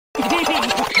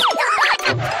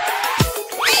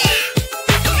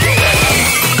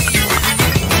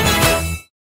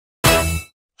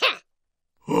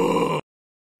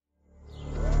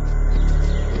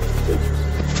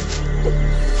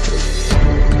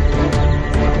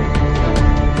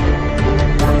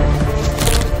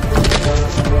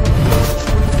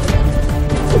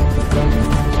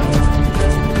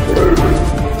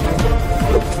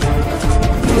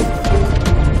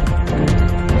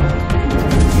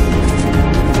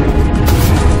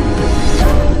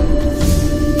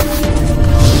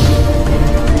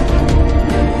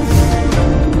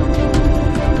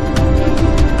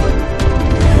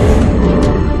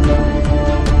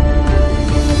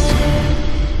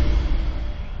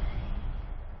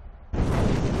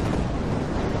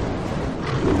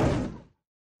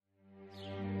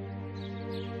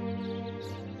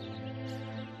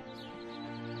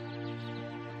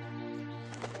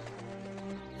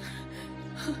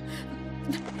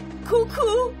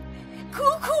کوکو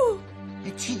کوکو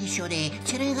چی شده؟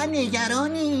 چرا اینقدر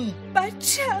نگرانی؟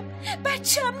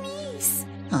 بچم نیست.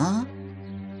 ها؟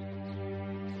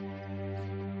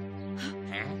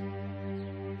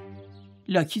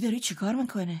 لاکی داره چیکار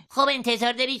میکنه؟ خب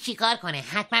انتظار داری چیکار کنه؟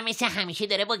 حتما مثل همیشه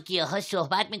داره با گیاها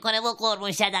صحبت میکنه و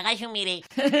قربون صدقه‌شون میره.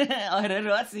 آره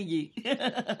راست میگی.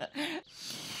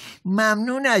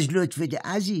 ممنون از لطفت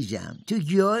عزیزم، تو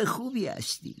گیاه خوبی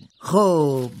هستی.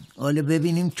 خب حالا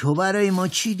ببینیم تو برای ما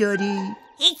چی داری؟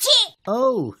 هیچی.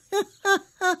 اوه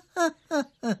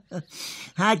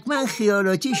حتما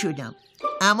خیالاتی شدم.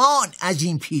 امان از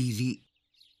این پیری.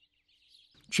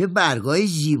 چه برگای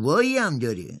زیبایی هم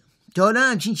داره. تا حالا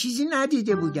همچین چیزی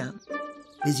ندیده بودم.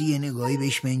 بذار یه نگاهی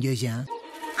بهش بندازم.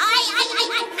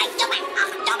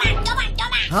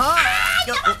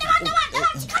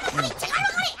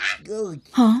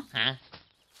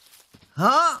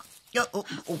 ها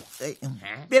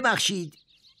ببخشید،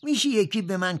 میشه یکی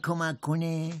به من کمک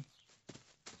کنه؟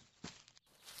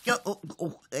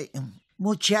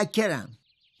 متشکرم.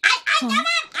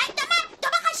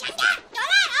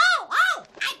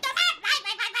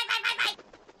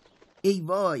 ای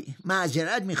وای،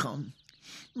 معذرت میخوام.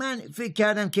 من فکر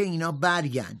کردم که اینا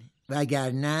برگن،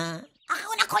 وگرنه آخه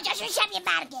اونا کجاشون شبیه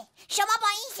برگه؟ شما با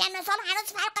این سن و سال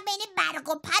هنوز فرق بین برگ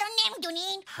و پر رو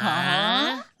نمیدونین؟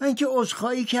 من که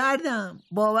عذرخواهی کردم.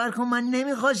 باور کن من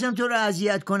نمیخواستم تو رو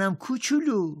اذیت کنم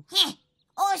کوچولو.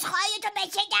 عذرخواهی تو به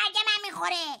چه درد من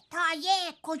میخوره؟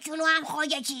 تازه کوچولو هم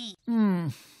خودت چی؟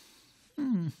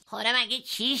 حالا مگه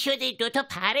چی شده؟ 2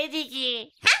 پر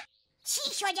دیگه.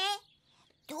 چی شده؟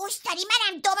 دوست داری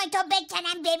منم دومتو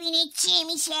بکنم ببینی چی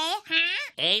میشه؟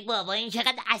 ای بابا این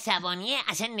چقدر عصبانیه،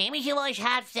 اصلا نمیشه باش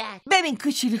حرف زد. ببین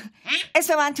کوچولو،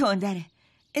 اسم من تندره.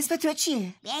 اسم تو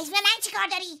چیه؟ به اسم من چی کار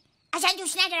داری؟ اصلا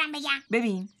دوست ندارم بگم.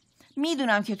 ببین،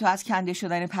 میدونم که تو از کنده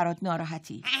شدن پرات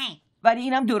ناراحتی، ولی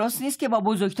اینم درست نیست که با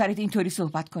بزرگترت اینطوری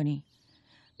صحبت کنی.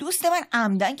 دوست من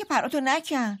عمدن که پراتو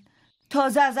نکن.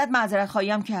 تازه ازت معذرت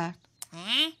خواهیم کرد.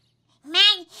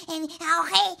 من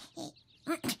آخه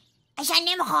اصلا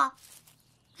نمیخوام.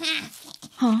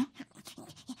 ها؟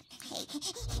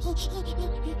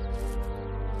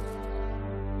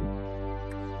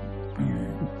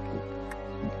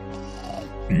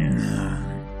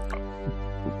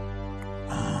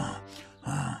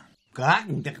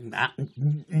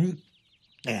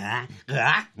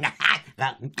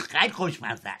 خیلی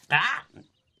خوشمزه.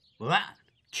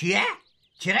 چیه؟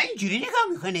 چرا اینجوری نگاه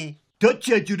میکنه؟ تو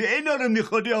چجوری اینا رو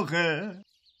میخوری آخه؟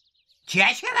 چیه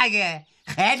مگه؟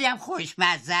 خیلی هم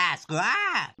خوشمزه است.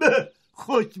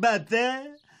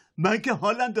 خوشمزه؟ من که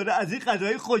حالم داره از این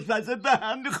غذای خوشمزه به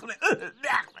هم میخوره.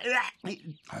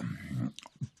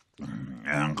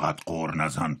 انقدر قور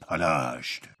نزن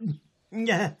پلشت.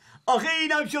 آخه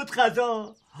اینم شد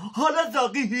غذا. حالا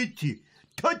زاقی هیچی.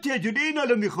 تو چجوری اینا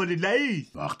رو میخوری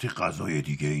لئیس؟ وقتی غذای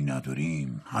دیگه ای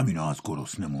نداریم همینا از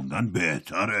گرسنه موندن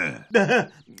بهتره.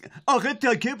 آخه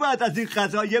تا که باید از این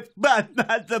غذای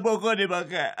بدمزه بخوریم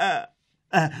آخه؟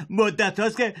 مدت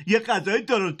هاست که یه غذای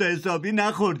درست حسابی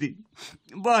نخوردیم.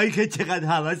 وای که چقدر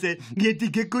حوثه یه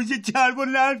دیگه گوش چرب و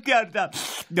نرم کردم.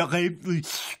 آخه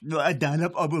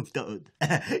دهنم آب افتاد.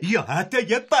 یا حتی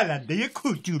یه پرنده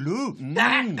کوچولو.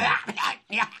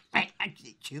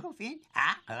 چی گفتین؟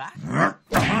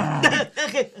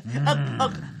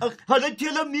 حالا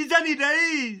چلا میزنی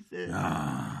رئیس؟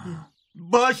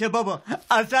 باشه بابا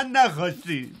اصلا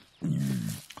نخواستی.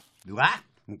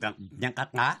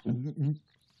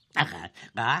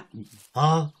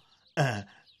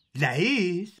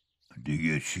 رئیس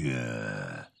دیگه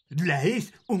چیه؟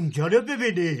 رئیس اونجا رو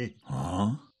ببینه.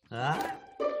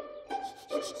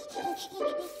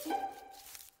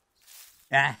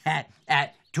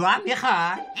 تو هم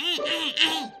میخواد؟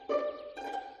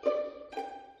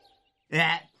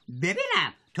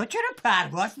 ببینم تو چرا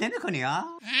پرواز نمی کنی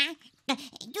ها؟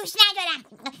 دوست ندارم.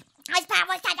 از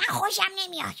پرواز کردن خوشم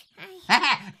نمیاد.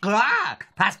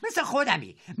 پس مثل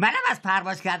خودمی. منم از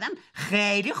پرواز کردن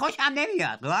خیلی خوشم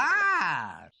نمیاد.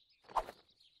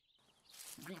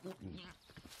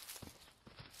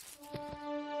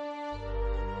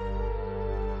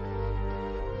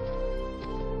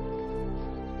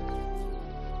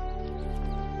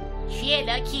 چیه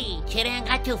لاکی؟ چرا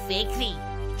انقدر تو فکری؟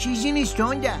 چیزی نیست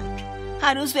تندک.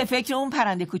 هنوز به فکر اون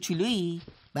پرنده کوچولویی؟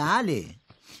 بله،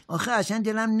 آخه اصلا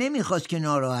دلم نمیخواست که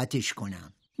ناراحتش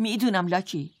کنم. میدونم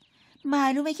لاکی،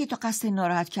 معلومه که تو قصد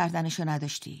ناراحت کردنشو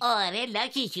نداشتی. آره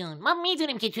لاکی جون، ما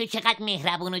میدونیم که تو چقدر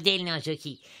مهربون و دل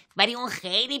نازکی، ولی اون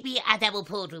خیلی بی ادب و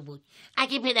پررو بود.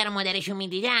 اگه پدر و مادرشو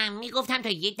میدیدم میگفتم تا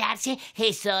یه درس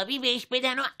حسابی بهش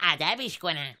بدن و ادبش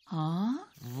کنن. ها؟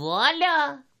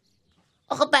 والا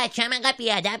آخه بچه هم انقدر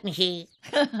بیادب میشه.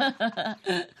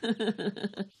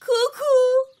 کوکو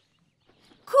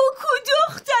کوکو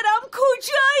دخترم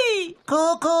کجایی؟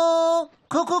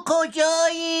 کوکو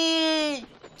کجایی؟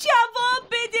 جواب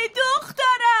بده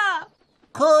دخترم.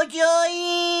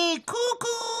 کجایی؟ کوکو.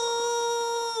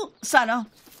 سلام،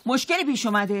 مشکلی پیش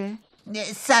اومده؟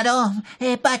 سلام،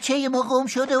 بچه ما گم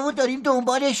شده و داریم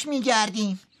دنبالش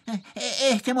میگردیم.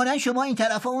 احتمالا شما این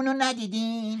طرف اونو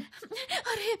ندیدین.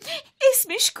 آره،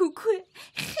 اسمش کوکوه،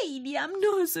 خیلی هم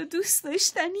ناز و دوست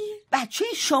داشتنیه. بچه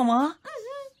شما؟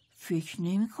 فکر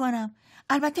نمی کنم.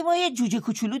 البته ما یه جوجه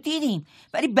کوچولو دیدیم،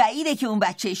 ولی بعیده که اون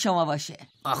بچه شما باشه.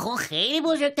 آخه خیلی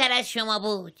بزرگتر از شما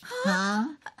بود.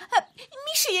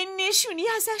 میشه یه نشونی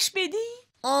ازش بدی؟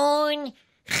 اون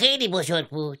خیلی بزرگ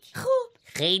بود. خب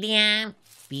خیلی هم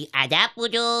بیادب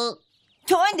بود و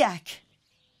تندک.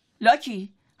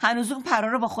 لاکی، هنوز اون پرا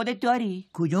رو با خودت داری؟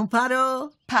 کدوم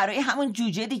پرا؟ پرای همون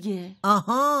جوجه دیگه.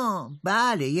 آها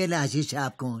بله، یه لحظه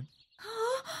صبر کن.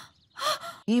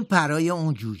 این پرای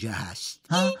اون جوجه هست.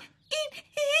 این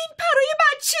پرای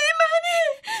بچه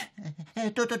منه.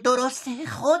 درسته،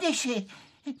 خودشه.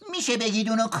 میشه بگید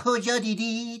اونو کجا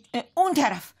دیدید؟ اون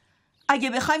طرف. اگه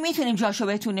بخوایم میتونیم جاشو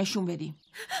بهتون نشون بدیم.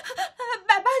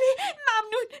 بله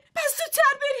ممنون، پس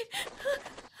زودتر بریم.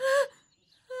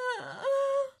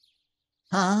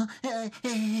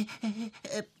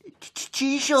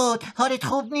 چی شد؟ حالت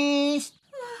خوب نیست؟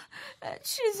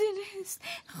 چیزی نیست،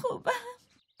 خوبم.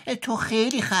 تو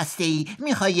خیلی خسته ای،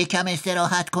 میخوای یکم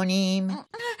استراحت کنیم؟ نه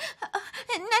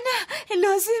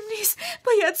لازم نیست،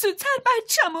 باید زودتر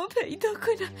بچه‌مو پیدا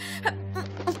کنم.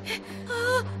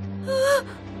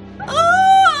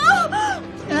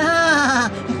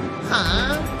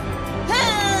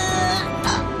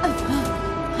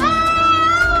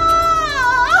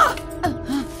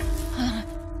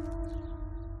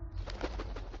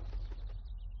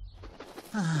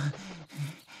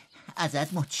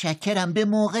 ازت متشکرم، به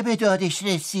موقع به دادش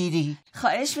رسیدی.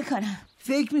 خواهش میکنم.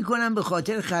 فکر میکنم به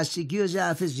خاطر خستگی و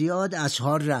ضعف زیاد از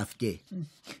حال رفته.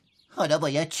 حالا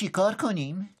باید چی کار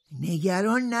کنیم؟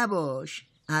 نگران نباش،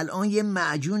 الان یه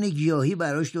معجون گیاهی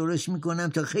براش درست میکنم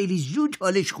تا خیلی زود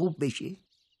حالش خوب بشه.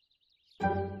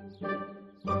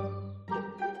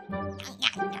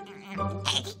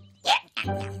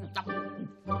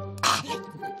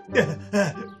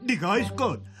 نگاهش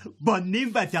کن، با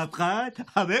نیم وجب خط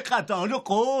همه خطا رو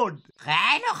خورد.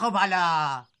 خیلی خوب.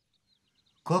 حالا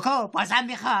کوکو بازم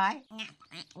میخوای؟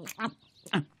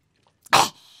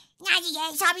 نه دیگه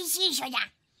حسابی سیر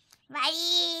شدم،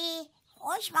 ولی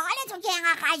خوش به حالتون که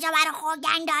اینقدر غذا برای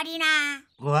خوردن داری. نه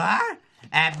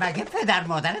مگه پدر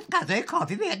مادرت غذای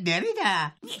کافی بهت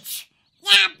نمیدن؟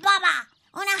 نه بابا،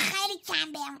 اونا خیلی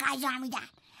کم بهم غذا میدن.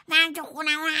 من تو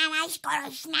خونم اون همش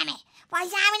گرسنمه،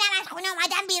 واسه همینم از خونه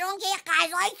اومدم بیرون که یه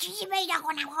غذای چیزی پیدا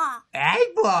کنم. ای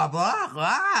بابا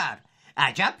غار،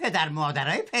 عجب پدر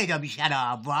مادرای پیدا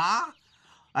میشن.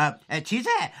 چیزه،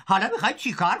 حالا میخوای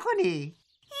چی کار کنی؟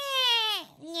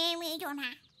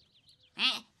 نمیدونم.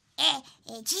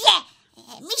 چیه؟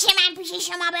 میشه من پیش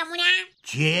شما بمونم؟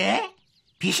 چیه؟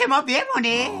 پیش ما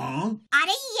بمونی؟ آره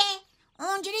دیگه،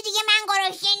 اونجوری دیگه من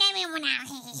گرسنه نمیمونم.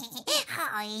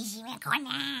 خواهش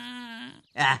میکنم.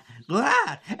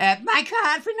 غار، من که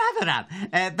حرفی ندارم،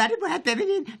 ولی باید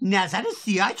ببینین نظر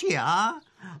سیاه چیه.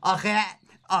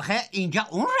 آخه اینجا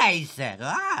اون رئیسه.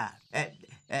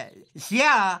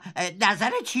 سیاه،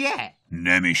 نظر چیه؟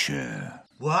 نمیشه.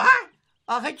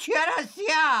 آخه چرا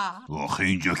سیاه؟ آخه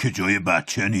اینجا که جای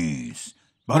بچه نیست،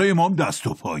 برای ما هم دست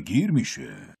و پاگیر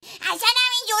میشه. اصلا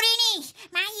هم اینجوری نیست.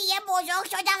 من یه بزرگ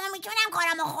شدم و میتونم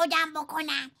کارامو خودم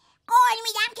بکنم. قول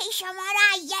میدم که شما رو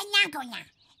اذیت نکنم.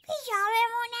 پیشا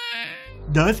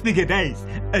بمونم. دست میگه رئیس،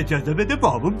 اجازه بده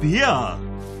بابا بیا.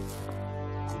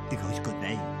 خب نگاهش کن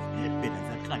رئیس، به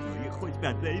نظر غذای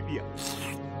خوشمزه‌ای بیا.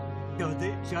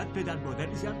 تازه شاید پدر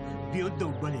مادرش هم بیاد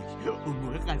دنبالش، اون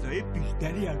موقع غذای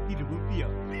بیشتری هم بیرون بیا.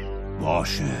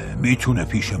 باشه، میتونه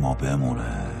پیش ما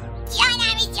بمونه.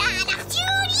 جانمی جانم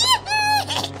جوری.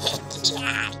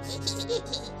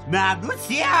 ممنون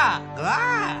سیاه.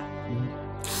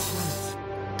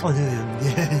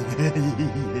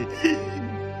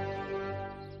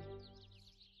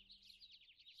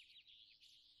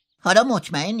 حالا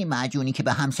مطمئنی معجونی که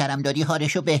به همسرم دادی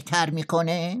حالشو بهتر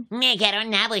میکنه؟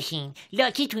 نگران نباشین،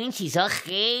 لاکی تو این چیزها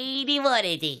خیلی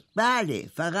وارده. بله،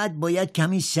 فقط باید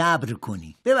کمی صبر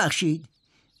کنی. ببخشید،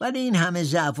 ولی این همه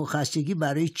ضعف و خستگی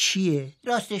برای چیه؟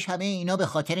 راستش همه اینا به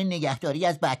خاطر نگهداری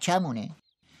از بچه‌مونه.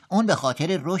 اون به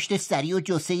خاطر رشد سریع و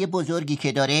جثه بزرگی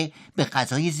که داره به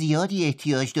غذای زیادی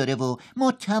احتیاج داره و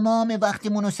ما تمام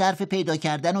وقتمون رو صرف پیدا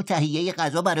کردن و تهیه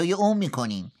غذا برای اون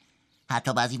میکنیم.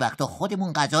 حتی بعضی وقتا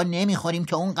خودمون غذا نمیخوریم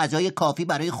که اون غذای کافی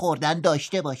برای خوردن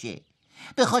داشته باشه.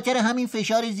 به خاطر همین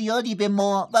فشار زیادی به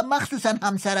ما و مخصوصا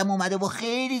همسرم اومده و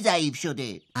خیلی ضعیف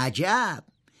شده. عجب،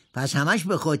 پس همش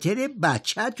به خاطر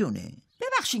بچه‌تونه.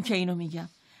 ببخشین که اینو میگم،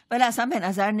 ولی اصلا به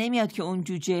نظر نمیاد که اون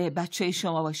جوجه بچه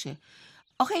شما باشه.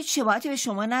 آخه هیچ شباهتی به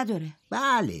شما نداره.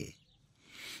 بله،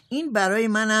 این برای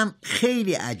منم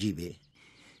خیلی عجیبه.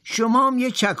 شما هم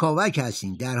یه چکاوک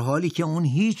هستین در حالی که اون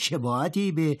هیچ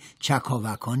شباهتی به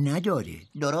چکاوکان نداره.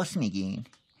 درست میگین،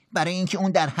 برای اینکه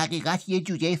اون در حقیقت یه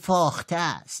جوجه فاخته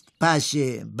است. پس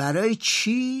برای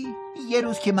چی؟ یه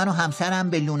روز که من و همسرم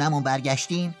به لونمون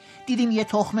برگشتیم دیدیم یه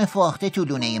تخم فاخته تو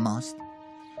لونه ماست.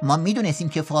 ما میدونستیم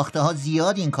که فاخته ها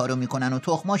زیاد این کارو میکنن و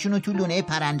تخماشونو تو لونه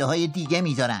پرنده های دیگه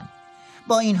میذارن.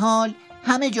 با این حال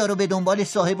همه جا رو به دنبال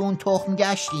صاحب اون تخم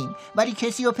گشتیم ولی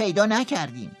کسی رو پیدا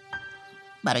نکردیم.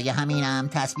 برای همینم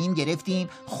تصمیم گرفتیم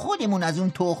خودمون از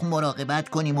اون تخم مراقبت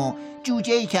کنیم و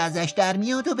جوجه‌ای که ازش در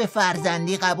میاد و به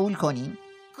فرزندی قبول کنیم.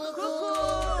 کوکو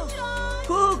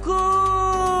کوکو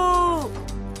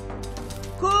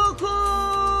کوکو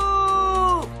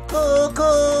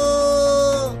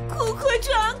کوکو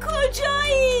جان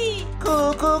کجایی؟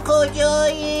 کوکو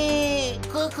کجایی؟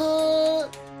 کوکو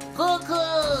کوکو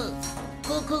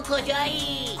کوکو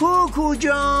کجایی؟ کوکو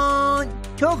جان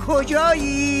تو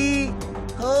کجایی؟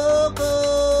 کوکو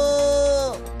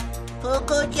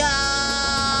کوکو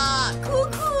جان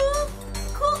کوکو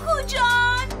کوکو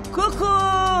جان کوکو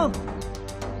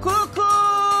کوکو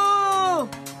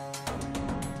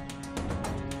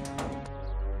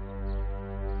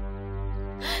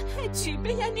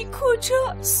عجیبه، یعنی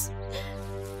کجاست؟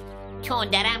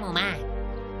 تندرم اومد.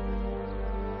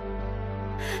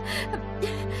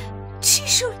 چی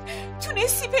شد؟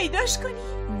 تونستی پیداش کنی؟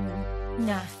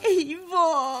 نه. ای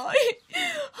وای،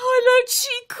 حالا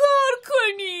چی کار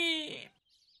کنی؟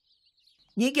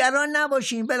 نگران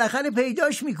نباشین، بالاخره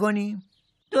پیداش میکنیم.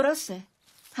 درسته،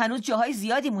 هنوز جاهای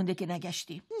زیادی مونده که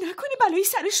نگشتیم. نکنه بلایی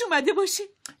سرش اومده باشه.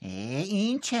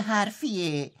 این چه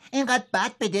حرفیه؟ اینقدر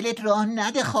بد به دلت راه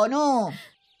نده خانم.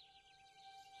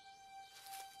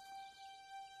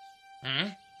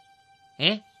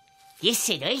 یه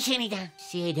صدایی شنیدم.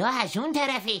 صدا از اون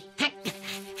طرفه.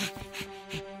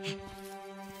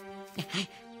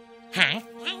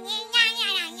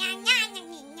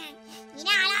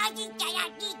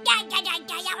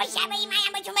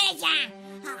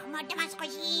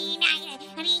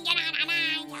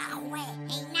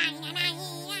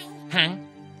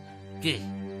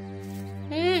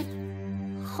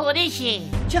 خودشه.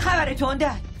 چه خبره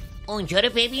تندر؟ اونجا رو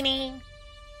ببینیم.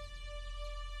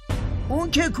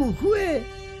 اون که کوکوه.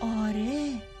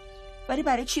 آره، ولی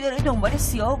برای چی داره دنبال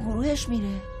سیاه و گروهش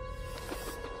میره؟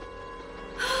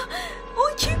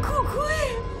 اون که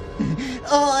کوکوه.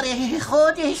 آره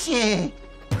خودشه.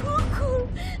 کوکو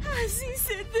عزیز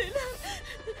دلم.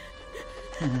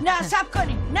 نه صبر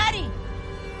کنیم، نریم.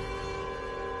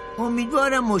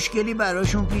 امیدوارم مشکلی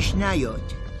براشون پیش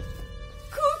نیاد.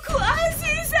 کوکو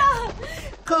عزیزم.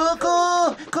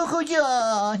 کوکو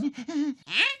جان.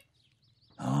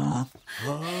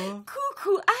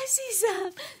 کوکو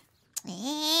عزیزم.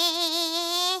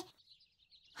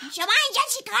 شما اینجا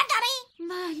چی کار داری؟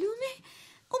 معلومه،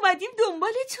 اومدیم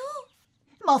دنبال تو.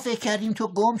 ما فکر کردیم تو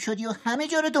گم شدی و همه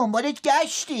جا رو دنبالت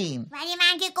گشتیم. ولی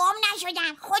من که گم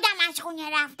نشدم، خودم از خونه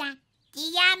رفتم،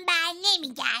 دیگه هم بر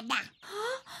نمیگردم.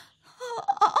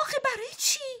 آخه برای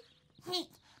چی؟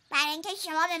 برای اینکه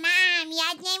شما به من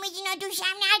اهمیت نمیدین و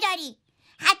دوشم نداری.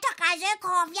 حتی غذای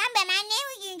کافی هم به من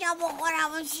نمیدین تا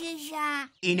بخورم و شیشم.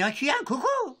 اینا کی هم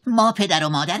کوکو؟ ما پدر و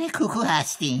مادر کوکو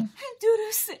هستیم.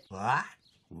 درسته.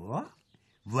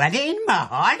 ولی این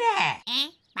محاله.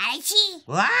 برای چی؟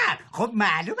 خب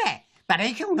معلومه، برای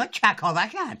اینکه اونا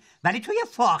چکاوکن ولی تو یه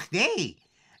فاخته ای.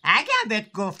 اگه هم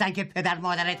بهت گفتن که پدر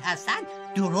مادرت هستن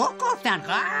دروغ گفتن.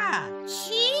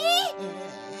 چی؟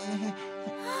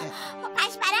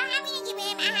 پس برای همینه که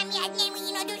بهم اهمیت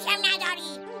نمیدین و دوشم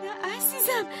نداری. نه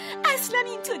عزیزم، اصلا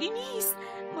اینطوری نیست.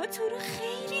 ما تو رو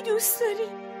خیلی دوست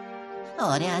داریم.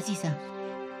 آره عزیزم،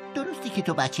 درسته که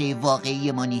تو بچه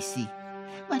واقعی ما نیستی،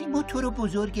 ولی ما تو رو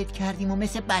بزرگت کردیم و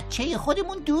مثل بچه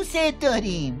خودمون دوستت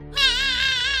داریم.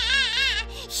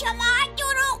 شما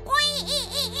دروغگویی.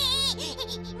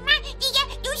 من دیگه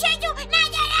دوستتون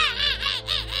ندارم.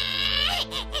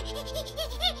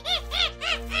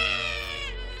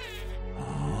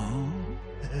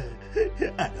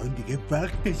 الان دیگه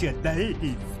وقتش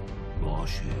نیست.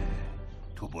 باشه،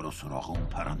 تو برو سراغ اون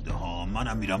پرنده ها،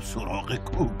 منم میرم سراغ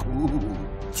کوکو.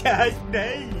 چشم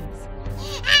نیست.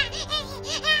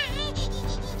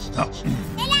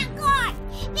 بلند کن،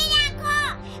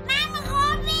 من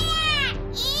میخوام برم.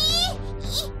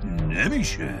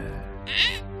 نمیشه.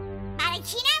 برای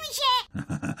چی نمیشه؟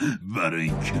 برای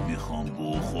اینکه میخوام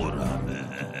بخورم.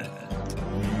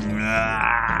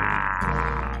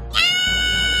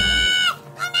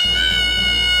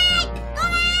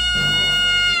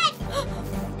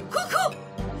 کوکو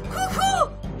کوکو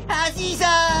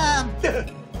عزیزم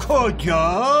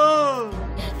کجا؟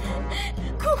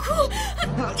 کوکو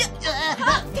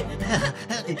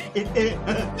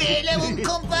بلمون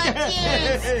کن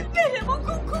بچه بلمون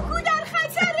کن کوکو در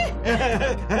خطره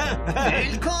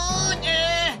بل کن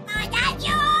مادر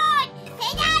جون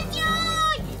پدر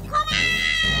جون کمک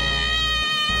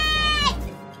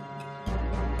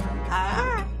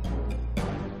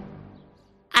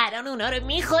الان اونا رو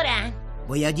میخورن.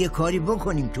 باید یه کاری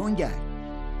بکنیم تندر.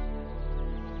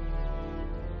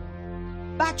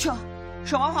 بچه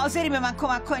شما حاضری به من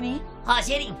کمک کنی؟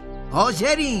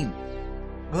 حاضریم.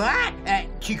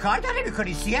 چی کار داره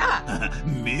میکنی سیاه؟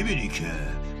 میبینی که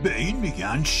به این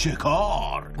میگن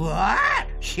شکار.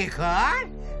 شکار؟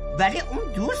 ولی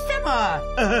اون دوست ما.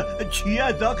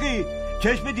 چیه داقی؟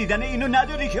 چشم دیدن اینو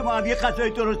نداری که ما هم یه غذای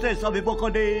درست حسابی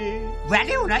بکنی؟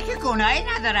 ولی اونا که گناهی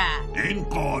ندارن. این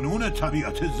قانون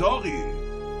طبیعت زاغی.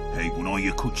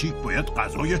 حیوانای کوچیک باید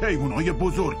غذای حیوانای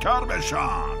بزرگتر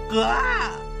بشن.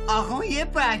 آقا یه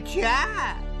بچه.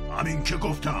 همین که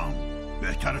گفتم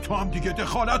بهتره تو هم دیگه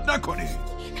دخالت نکنی.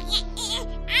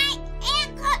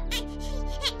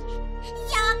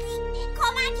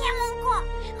 کمکمون کن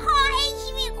خواهش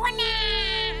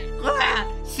میکنم.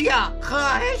 سیاه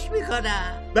خواهش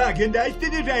میکنم. مگه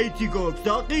نشنیدی رئیسی گفت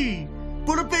داقی؟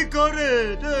 برو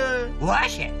بکارت.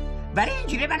 باشه ولی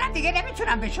اینجوری منم دیگه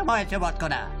نمیتونم به شما اعتماد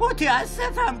کنم.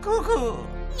 متاسفم کوکو.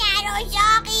 نرو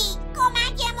جاقی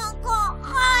کمکمون کن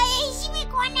خواهش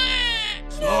میکنم.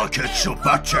 ساکت شو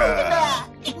بچه.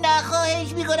 نه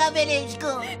خواهش میکنم بلش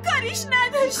کن کاریش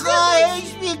نداشته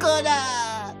خواهش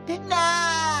میکنم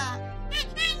نه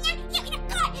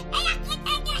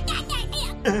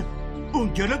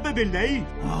اونجا رو ببین نهی.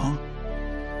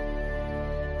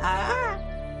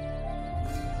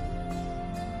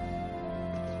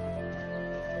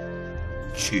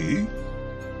 چی؟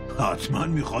 حتما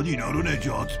میخواد اینا رو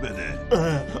نجات بده.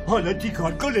 حالا چی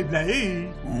کار کنیم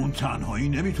نهی؟ اون تنهایی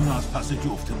نمیتونه از پس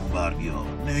جفتمون بر بیاد.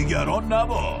 نگران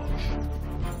نباش.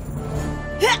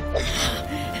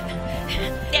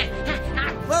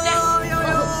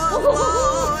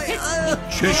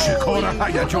 چه شکار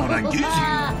هیجان انگیزی.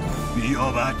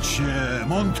 بیا بچه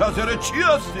منتظر چی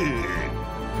هستی؟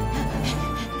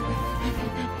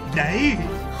 نهی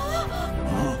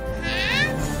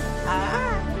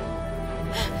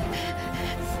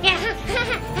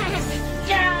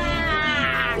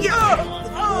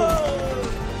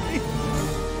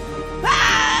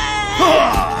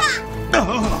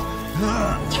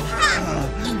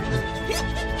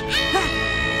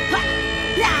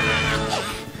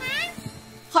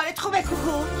حالت خوبه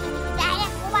کوکو؟ بله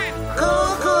خوبم.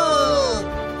 کوکو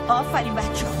آفرین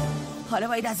بچه حالا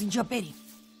باید از اینجا بریم.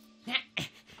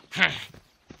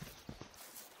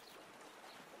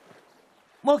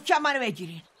 محکم منو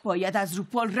بگیرین باید از رو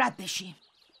پل رد بشیم.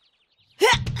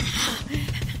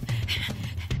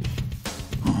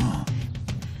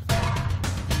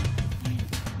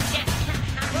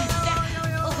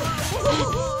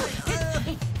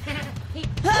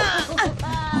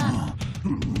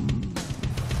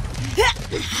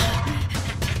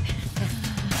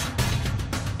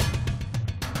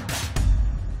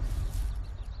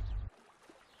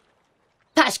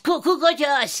 پس کوکو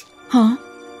کجاست؟ ها؟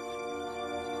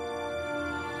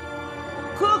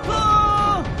 کوکو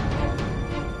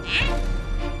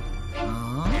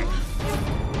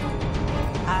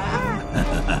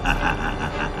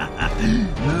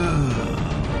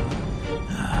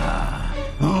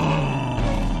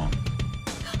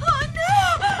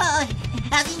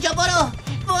از اینجا برو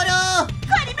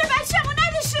کاری به بچه‌مون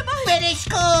نداشته باش برش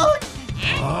کن.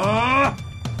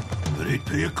 برید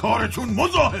پی کارتون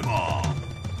مزاحما.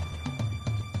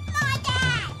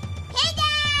 مادر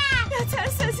پدر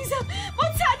نترس عزیزم ما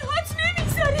تنهات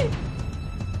نمیگذاریم.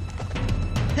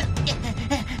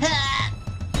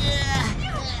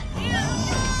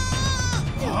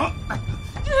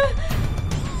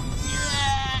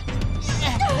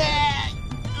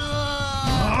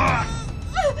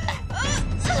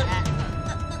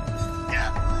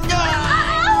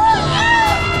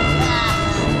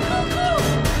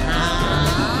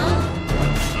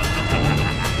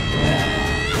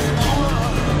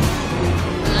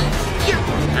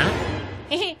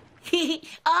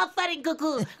 آفرین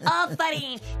کوکو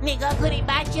آفرین. نگاه کنید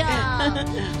بچه ها.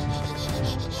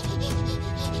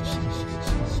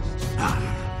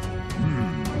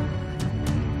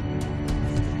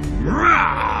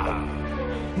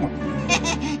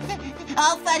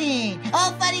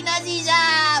 آفرین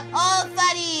عزیزم،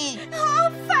 آفرین.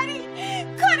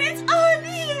 کارت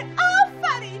عالیه.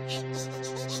 آفرین.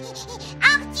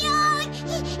 آخ جون،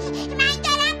 من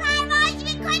دارم پرواز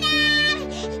میکنم.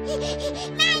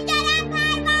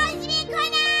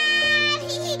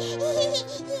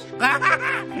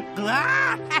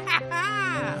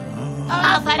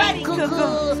 آفرین کوکو،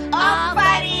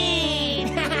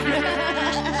 آفرین.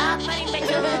 آفرین به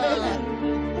تو.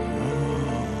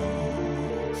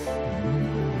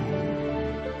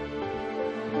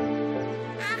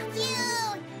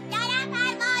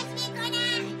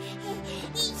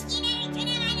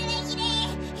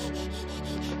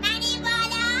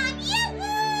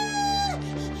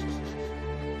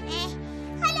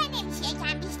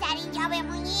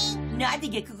 نه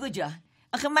دیگه کوکو جان،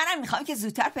 آخه منم میخوام که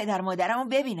زودتر پدر مادرمو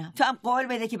ببینم. تو هم قول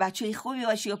بده که بچه خوبی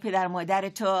باشی و پدر مادر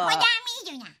تو. خودم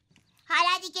میدونم. حالا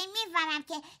دیگه میفهمم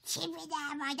که چه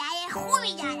پدر مادر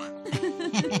خوبی دارم.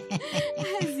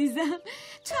 عزیزم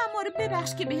تو هم ما رو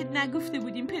ببخش که بهت نگفته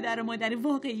بودیم پدر و مادر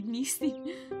واقعی نیستیم.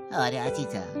 آره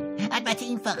عزیزم، البته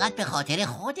این فقط به خاطر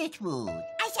خودت بود.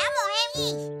 اصلا مهم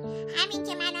نیست. همین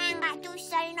که منو انقدر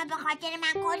دوست دارین و به خاطر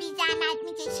من کلی زحمت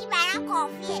میکشی برام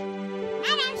کافیه.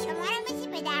 منم شما رو مثل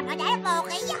پدر مادر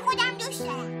واقعی خودم دوست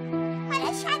دارم.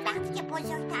 حالا شاید وقتی که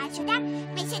بزرگتر شدم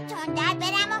مثل تندر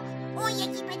برم و اون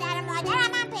یکی پدر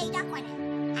مادرم هم پیدا کنم.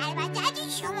 البته اگه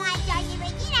شما اجازه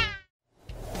بدین